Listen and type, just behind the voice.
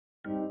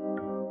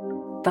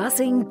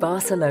Buzzing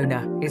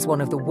Barcelona is one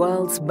of the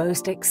world's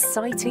most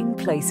exciting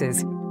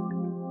places.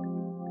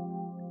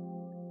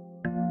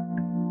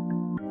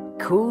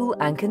 Cool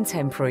and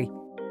contemporary,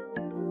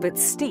 but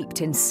steeped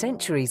in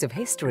centuries of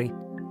history,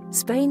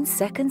 Spain's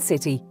second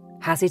city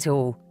has it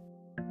all.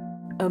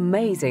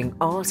 Amazing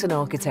art and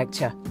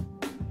architecture,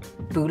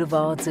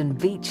 boulevards and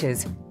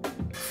beaches,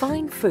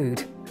 fine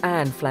food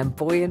and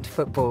flamboyant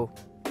football.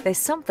 There's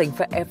something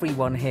for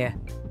everyone here.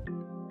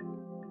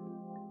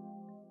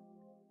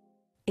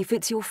 If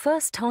it's your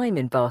first time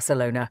in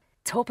Barcelona,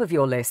 top of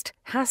your list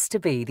has to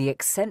be the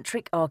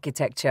eccentric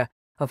architecture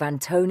of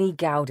Antoni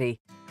Gaudí.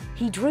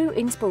 He drew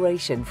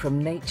inspiration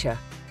from nature,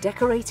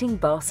 decorating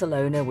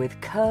Barcelona with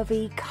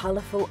curvy,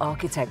 colourful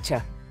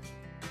architecture.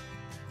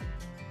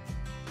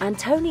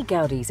 Antoni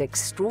Gaudí's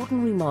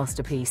extraordinary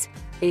masterpiece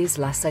is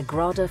La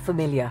Sagrada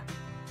Familia.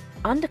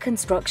 Under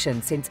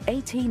construction since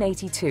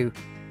 1882,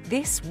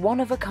 this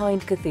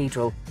one-of-a-kind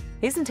cathedral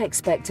isn't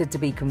expected to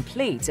be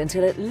complete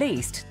until at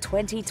least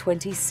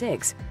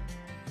 2026.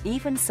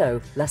 Even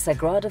so, La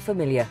Sagrada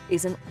Familia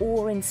is an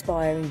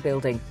awe-inspiring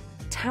building,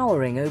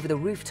 towering over the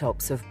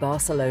rooftops of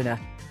Barcelona.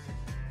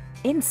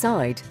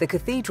 Inside, the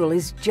cathedral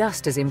is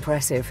just as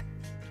impressive.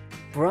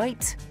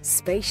 Bright,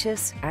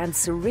 spacious and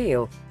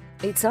surreal,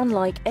 it's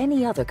unlike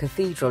any other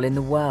cathedral in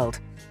the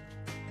world.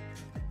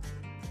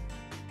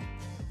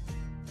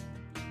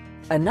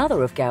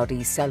 Another of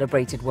Gaudí's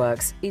celebrated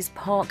works is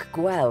Park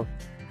Güell,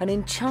 an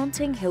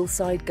enchanting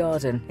hillside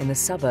garden in the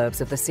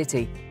suburbs of the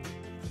city.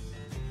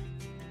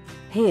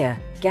 Here,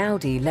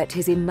 Gaudí let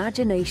his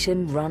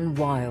imagination run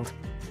wild,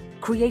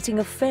 creating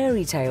a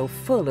fairy tale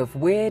full of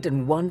weird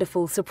and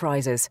wonderful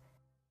surprises.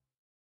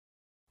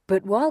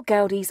 But while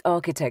Gaudí's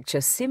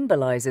architecture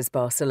symbolises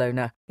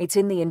Barcelona, it's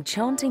in the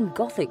enchanting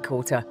Gothic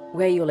quarter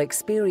where you'll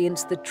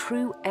experience the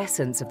true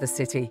essence of the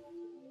city.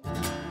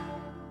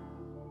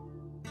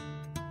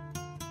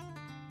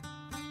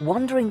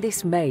 Wandering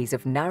this maze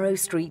of narrow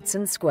streets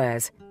and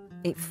squares,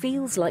 it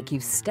feels like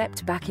you've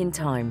stepped back in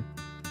time.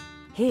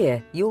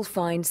 Here, you'll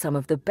find some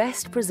of the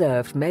best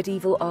preserved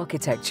medieval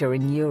architecture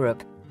in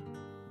Europe.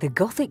 The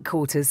Gothic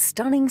quarter's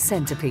stunning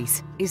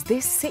centrepiece is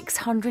this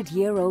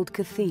 600-year-old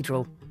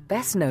cathedral,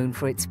 best known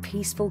for its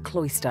peaceful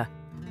cloister.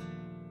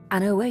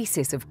 An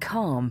oasis of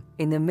calm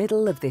in the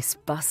middle of this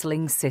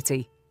bustling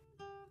city.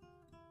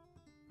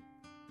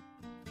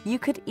 You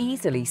could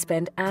easily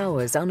spend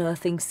hours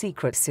unearthing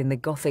secrets in the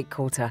Gothic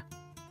quarter.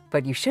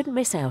 But you shouldn't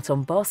miss out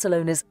on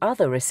Barcelona's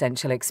other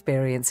essential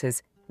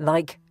experiences,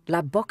 like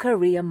La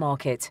Boqueria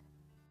Market.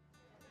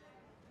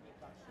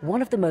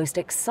 One of the most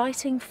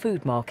exciting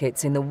food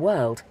markets in the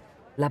world,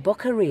 La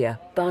Boqueria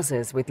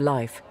buzzes with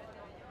life.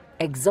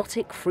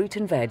 Exotic fruit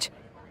and veg,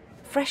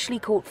 freshly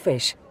caught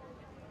fish,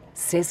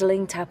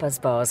 sizzling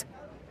tapas bars.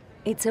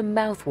 It's a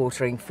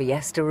mouth-watering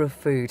fiesta of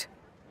food.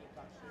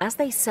 As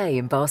they say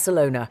in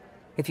Barcelona,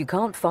 if you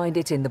can't find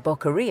it in the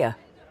Boqueria,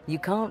 you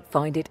can't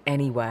find it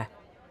anywhere.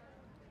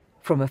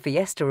 From a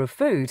fiesta of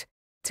food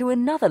to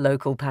another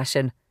local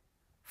passion,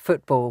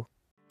 football.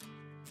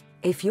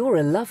 If you're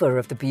a lover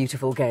of the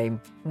beautiful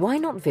game, why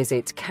not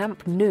visit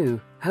Camp Nou,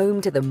 home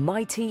to the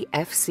mighty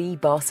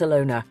FC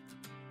Barcelona?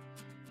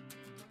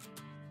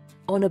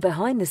 On a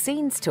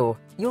behind-the-scenes tour,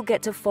 you'll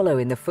get to follow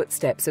in the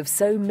footsteps of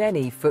so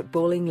many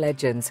footballing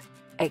legends,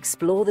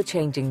 explore the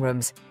changing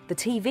rooms, the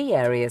TV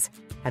areas,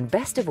 and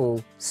best of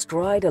all,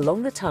 stride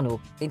along the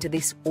tunnel into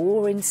this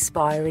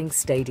awe-inspiring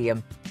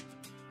stadium.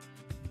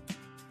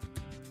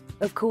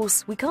 Of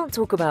course, we can't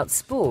talk about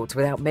sport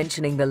without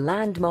mentioning the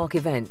landmark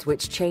event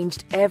which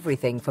changed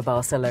everything for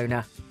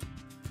Barcelona.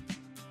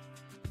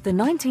 The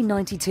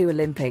 1992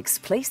 Olympics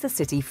placed the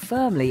city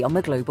firmly on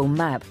the global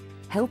map,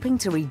 helping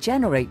to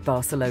regenerate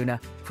Barcelona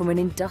from an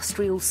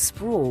industrial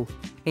sprawl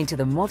into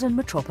the modern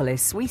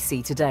metropolis we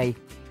see today.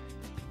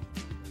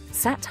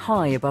 Sat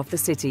high above the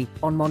city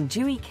on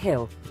Montjuic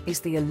Hill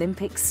is the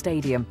Olympic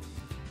Stadium,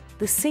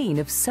 the scene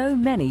of so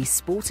many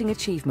sporting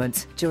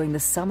achievements during the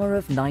summer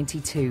of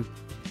 '92.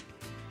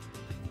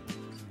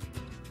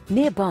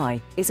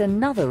 Nearby is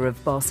another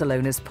of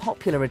Barcelona's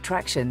popular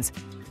attractions,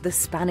 the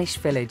Spanish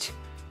Village.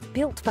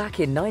 Built back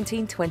in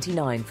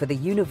 1929 for the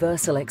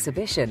Universal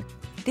Exhibition,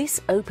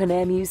 this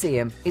open-air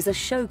museum is a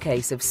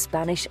showcase of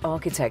Spanish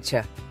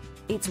architecture.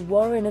 Its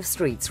warren of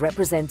streets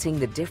representing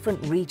the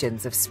different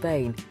regions of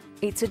Spain.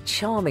 It's a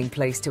charming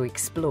place to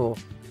explore.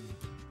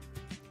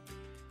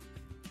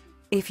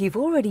 If you've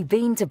already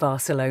been to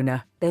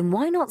Barcelona, then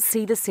why not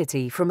see the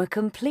city from a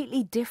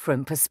completely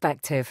different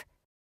perspective?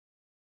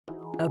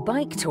 A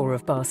bike tour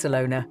of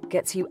Barcelona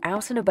gets you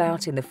out and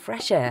about in the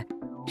fresh air,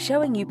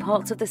 showing you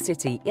parts of the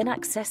city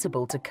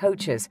inaccessible to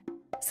coaches,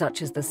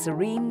 such as the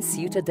serene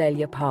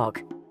Ciutadella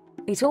Park.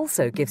 It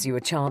also gives you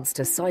a chance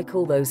to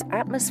cycle those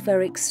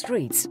atmospheric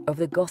streets of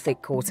the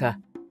Gothic quarter.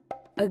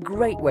 A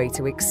great way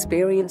to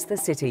experience the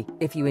city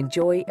if you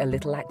enjoy a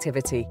little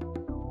activity.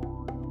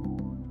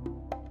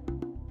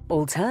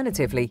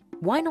 Alternatively,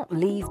 why not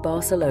leave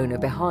Barcelona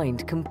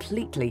behind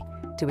completely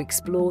to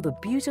explore the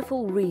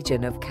beautiful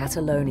region of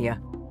Catalonia?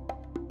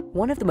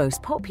 One of the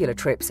most popular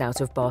trips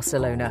out of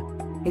Barcelona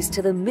is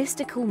to the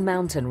mystical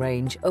mountain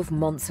range of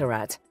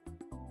Montserrat.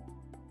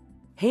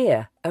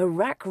 Here, a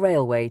rack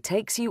railway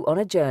takes you on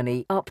a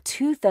journey up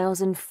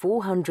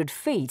 2,400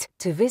 feet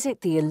to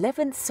visit the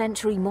 11th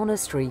century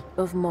monastery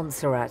of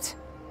Montserrat.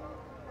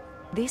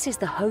 This is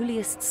the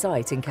holiest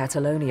site in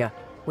Catalonia,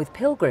 with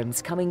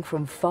pilgrims coming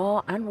from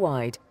far and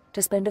wide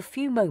to spend a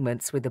few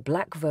moments with the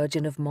Black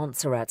Virgin of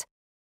Montserrat.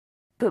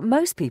 But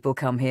most people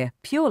come here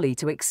purely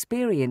to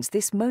experience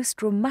this most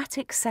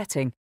dramatic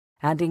setting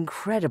and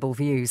incredible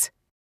views.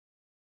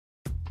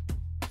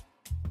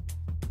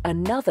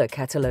 Another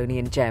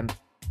Catalonian gem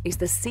is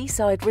the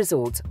seaside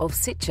resort of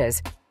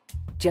Sitges,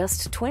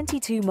 just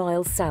 22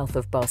 miles south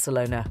of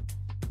Barcelona.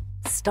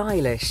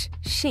 Stylish,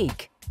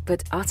 chic,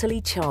 but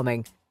utterly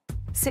charming,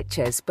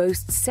 Sitges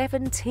boasts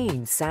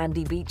 17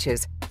 sandy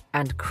beaches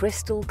and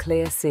crystal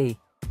clear sea.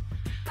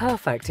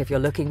 Perfect if you're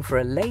looking for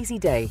a lazy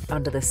day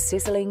under the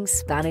sizzling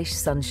Spanish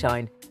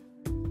sunshine.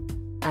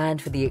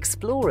 And for the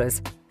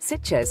explorers,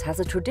 Sitges has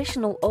a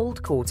traditional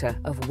old quarter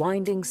of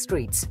winding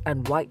streets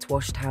and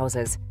whitewashed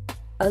houses.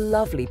 A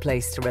lovely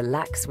place to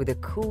relax with a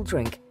cool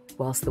drink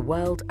whilst the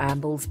world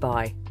ambles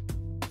by.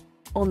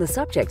 On the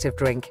subject of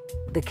drink,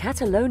 the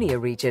Catalonia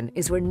region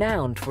is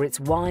renowned for its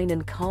wine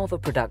and cava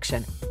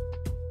production.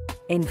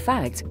 In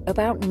fact,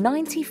 about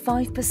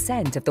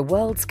 95% of the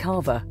world's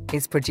cava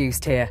is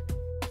produced here.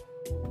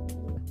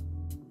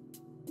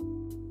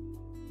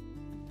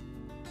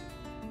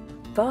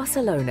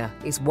 Barcelona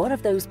is one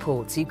of those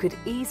ports you could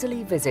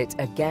easily visit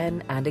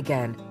again and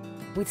again.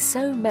 With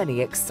so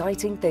many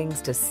exciting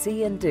things to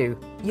see and do,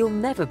 you'll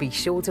never be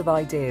short of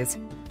ideas.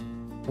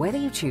 Whether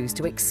you choose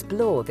to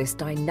explore this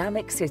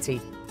dynamic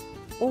city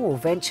or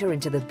venture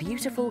into the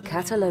beautiful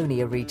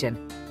Catalonia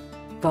region,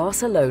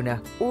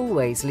 Barcelona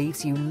always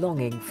leaves you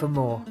longing for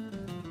more.